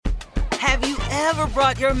Have you ever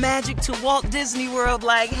brought your magic to Walt Disney World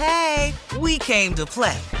like, hey, we came to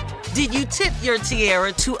play? Did you tip your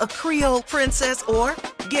tiara to a Creole princess or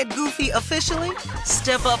get goofy officially?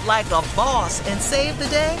 Step up like a boss and save the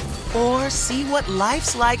day? Or see what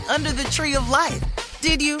life's like under the tree of life?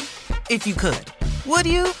 Did you? If you could. Would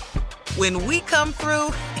you? When we come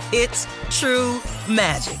through, it's true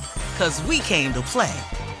magic. 'Cause we came to play.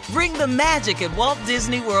 Bring the magic at Walt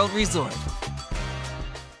Disney World Resort.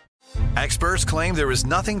 Experts claim there is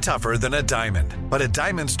nothing tougher than a diamond. But at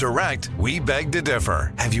Diamonds Direct, we beg to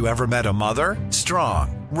differ. Have you ever met a mother?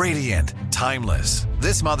 Strong, radiant, timeless.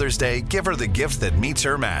 This Mother's Day, give her the gift that meets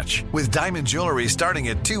her match. With diamond jewelry starting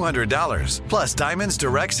at $200. Plus Diamonds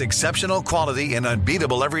Direct's exceptional quality and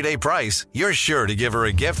unbeatable everyday price, you're sure to give her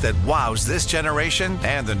a gift that wows this generation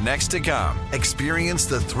and the next to come. Experience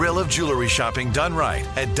the thrill of jewelry shopping done right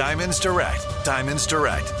at Diamonds Direct. Diamonds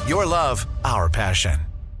Direct. Your love, our passion.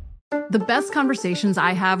 The best conversations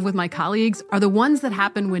I have with my colleagues are the ones that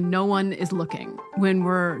happen when no one is looking, when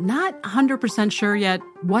we're not 100% sure yet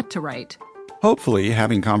what to write. Hopefully,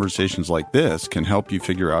 having conversations like this can help you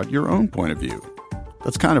figure out your own point of view.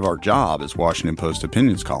 That's kind of our job as Washington Post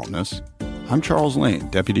opinions columnists. I'm Charles Lane,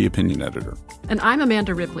 Deputy Opinion Editor. And I'm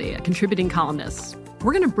Amanda Ripley, a contributing columnist.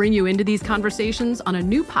 We're going to bring you into these conversations on a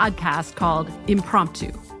new podcast called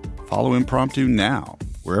Impromptu. Follow Impromptu now,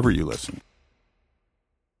 wherever you listen.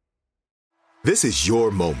 This is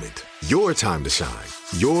your moment, your time to shine,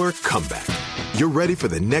 your comeback. You're ready for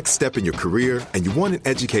the next step in your career, and you want an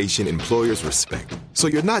education employers respect. So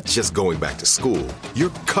you're not just going back to school,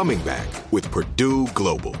 you're coming back with Purdue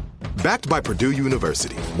Global. Backed by Purdue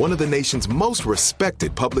University, one of the nation's most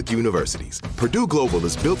respected public universities, Purdue Global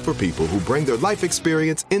is built for people who bring their life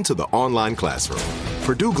experience into the online classroom.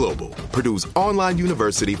 Purdue Global, Purdue's online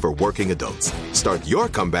university for working adults. Start your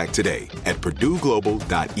comeback today at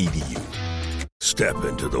purdueglobal.edu. Step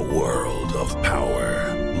into the world of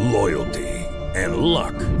power, loyalty, and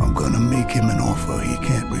luck. I'm gonna make him an offer he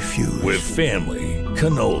can't refuse. With family,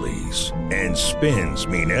 cannolis, and spins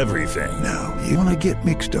mean everything. Now, you wanna get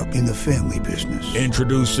mixed up in the family business.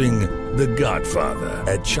 Introducing The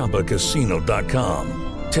Godfather at ChumbaCasino.com.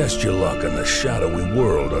 Test your luck in the shadowy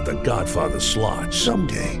world of The Godfather slot.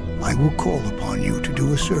 Someday, I will call upon you to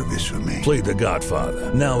do a service for me. Play The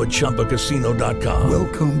Godfather, now at ChumbaCasino.com.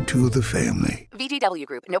 Welcome to the family. VGW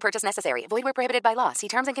Group. No purchase necessary. Void where prohibited by law. See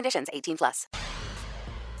terms and conditions. 18+.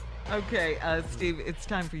 Okay, Steve, it's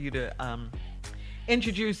time for you to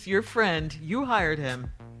introduce your friend. You hired him,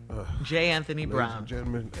 J. Anthony Brown. Ladies and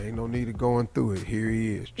gentlemen, ain't no need of going through it. Here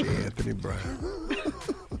he is, J. Anthony Brown.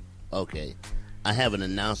 Okay, I have an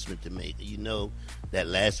announcement to make. You know that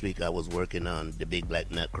last week I was working on The Big Black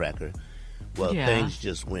Nutcracker. Well, things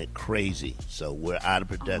just went crazy, so we're out of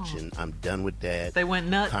production. I'm done with that. They went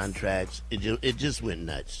nuts? Contracts. It just went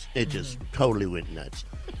nuts. It just totally went nuts.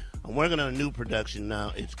 I'm working on a new production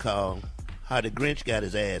now. It's called How the Grinch Got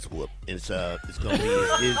His Ass Whooped. It's going to be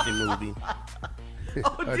a Disney movie.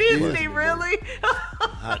 Oh, Disney, really?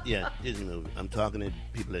 Yeah, Disney movie. I'm talking to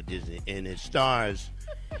people at Disney, and it stars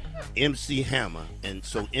MC Hammer. And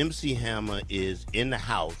so MC Hammer is in the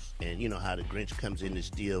house, and you know how the Grinch comes in to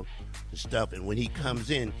steal the stuff, and when he comes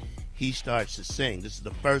in, he starts to sing. This is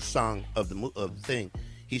the first song of the thing.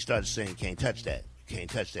 He starts saying, "Can't touch that, can't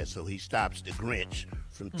touch that." So he stops the Grinch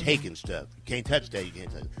from taking stuff. You can't touch that, you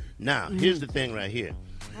can't touch it. Now, here's the thing right here.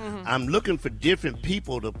 I'm looking for different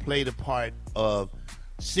people to play the part of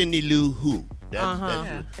Cindy Lou Who.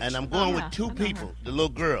 And I'm going with two people, the little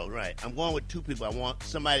girl, right? I'm going with two people. I want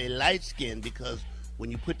somebody light-skinned because when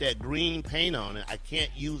you put that green paint on it, I can't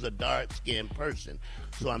use a dark-skinned person.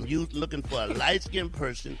 So I'm looking for a light-skinned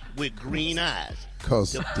person with green eyes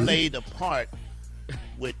to play the part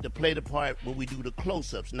when we do the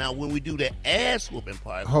close-ups. Now, when we do the ass-whooping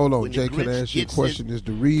part... Hold on, Jay, can I ask you a question? Is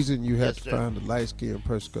the reason you have to find a light-skinned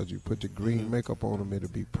person because you put the green makeup on them, it'll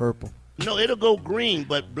be purple? No, it'll go green,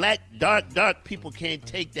 but black, dark people can't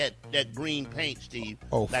take that green paint, Steve.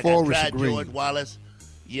 Oh, like Forest I tried Green. George Wallace.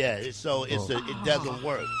 Yeah, it doesn't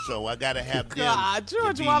work. So I gotta have them. God,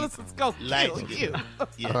 George Wallace is gonna light kill skin. you.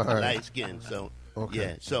 Yeah, right. light skin. So Okay.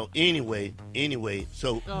 yeah. So anyway,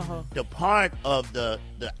 so the part of the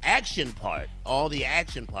action part, all the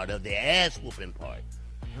action part of the ass whooping part,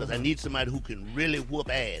 because I need somebody who can really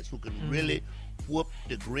whoop ass, who can really whoop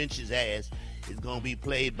the Grinch's ass, is gonna be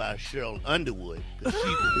played by Cheryl Underwood, because she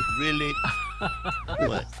will really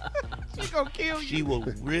what? She gonna kill you. She will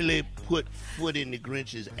really put foot in the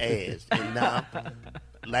Grinch's ass. And now,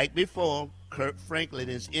 like before, Kirk Franklin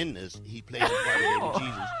is in this. He plays the part of Baby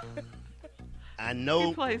Jesus. I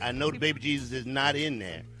know the Baby Jesus is not in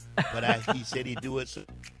there, but he said he'd do it, so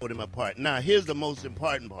I put him apart. Now, here's the most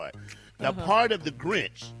important part. The part of the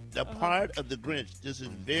Grinch, this is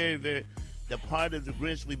very, very, the part of the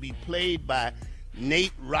Grinch will be played by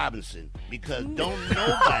Nate Robinson, because don't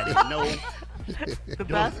nobody know. The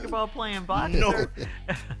basketball playing boxer.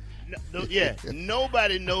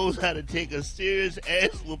 Nobody knows how to take a serious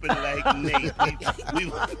ass whooping like Nate.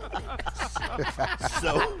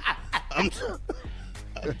 So I'm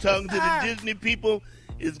talking to the Disney people.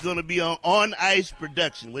 It's going to be on ice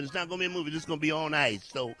production. Well, it's not going to be a movie. It's going to be on ice.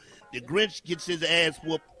 So the Grinch gets his ass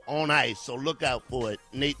whooped on ice. So look out for it.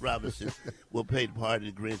 Nate Robinson will play the part of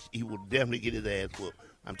the Grinch. He will definitely get his ass whooped.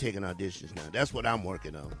 I'm taking auditions now. That's what I'm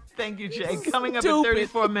working on. Thank you, Jay. Coming up in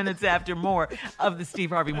 34 minutes after, more of the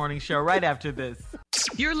Steve Harvey Morning Show right after this.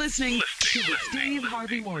 You're listening to the Steve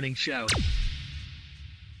Harvey Morning Show.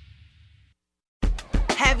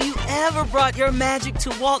 Have you ever brought your magic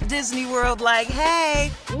to Walt Disney World like,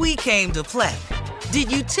 hey, we came to play?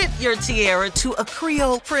 Did you tip your tiara to a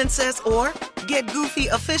Creole princess or get goofy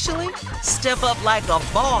officially? Step up like a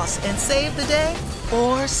boss and save the day?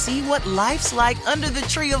 Or see what life's like under the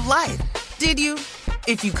tree of life? Did you?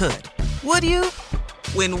 If you could. Would you?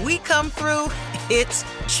 When we come through, it's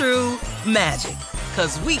true magic.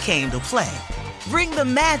 'Cause we came to play. Bring the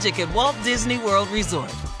magic at Walt Disney World Resort.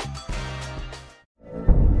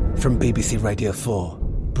 From BBC Radio 4,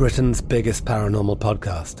 Britain's biggest paranormal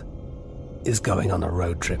podcast is going on a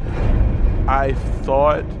road trip. I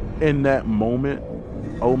thought in that moment,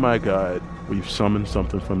 oh my God, we've summoned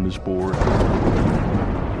something from this board.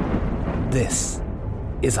 This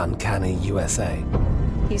is Uncanny USA.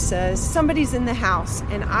 He says, somebody's in the house,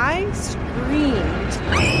 and I screamed.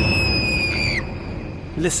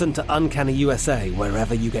 Listen to Uncanny USA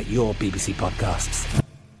wherever you get your BBC podcasts,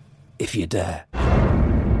 if you dare.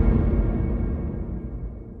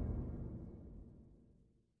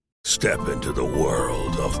 Step into the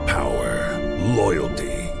world of power, loyalty,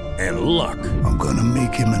 and luck. I'm gonna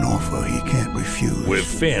make him an offer he can't refuse. With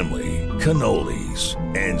family, cannolis,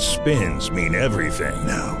 and spins mean everything.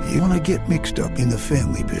 Now, you wanna get mixed up in the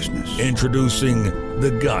family business. Introducing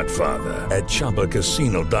The Godfather at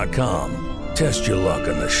ChumbaCasino.com. Test your luck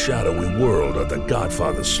in the shadowy world of The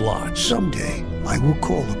Godfather slot. Someday, I will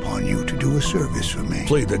call upon you to do a service for me.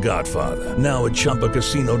 Play The Godfather, now at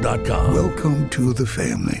ChumbaCasino.com. Welcome to the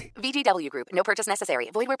family. VGW Group. No purchase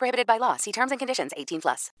necessary. Void where prohibited by law. See terms and conditions.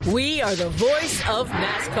 18+. We are the voice of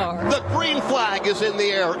NASCAR. The green flag is in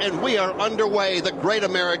the air, and we are underway. The Great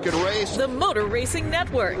American Race. The Motor Racing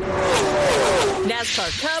Network.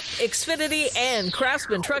 NASCAR Cup, Xfinity, and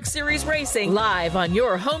Craftsman Truck Series Racing live on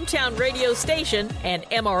your hometown radio station and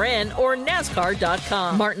MRN or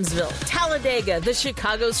NASCAR.com. Martinsville, Talladega, the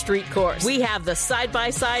Chicago Street Course. We have the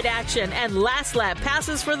side-by-side action and last lap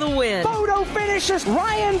passes for the win. Photo finishes.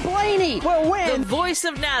 Ryan Blaney will win. The voice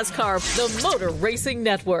of NASCAR, the Motor Racing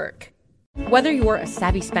Network. Whether you're a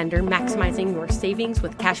savvy spender maximizing your savings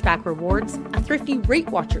with cashback rewards, a thrifty rate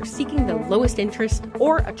watcher seeking the lowest interest,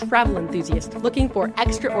 or a travel enthusiast looking for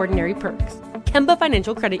extraordinary perks, Kemba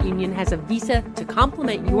Financial Credit Union has a visa to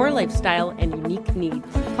complement your lifestyle and unique needs.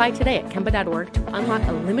 Apply today at Kemba.org to unlock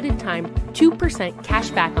a limited time 2%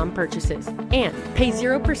 cash back on purchases and pay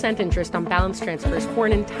 0% interest on balance transfers for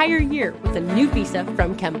an entire year with a new visa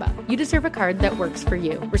from Kemba. You deserve a card that works for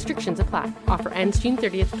you. Restrictions apply. Offer ends June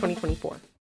 30th, 2024.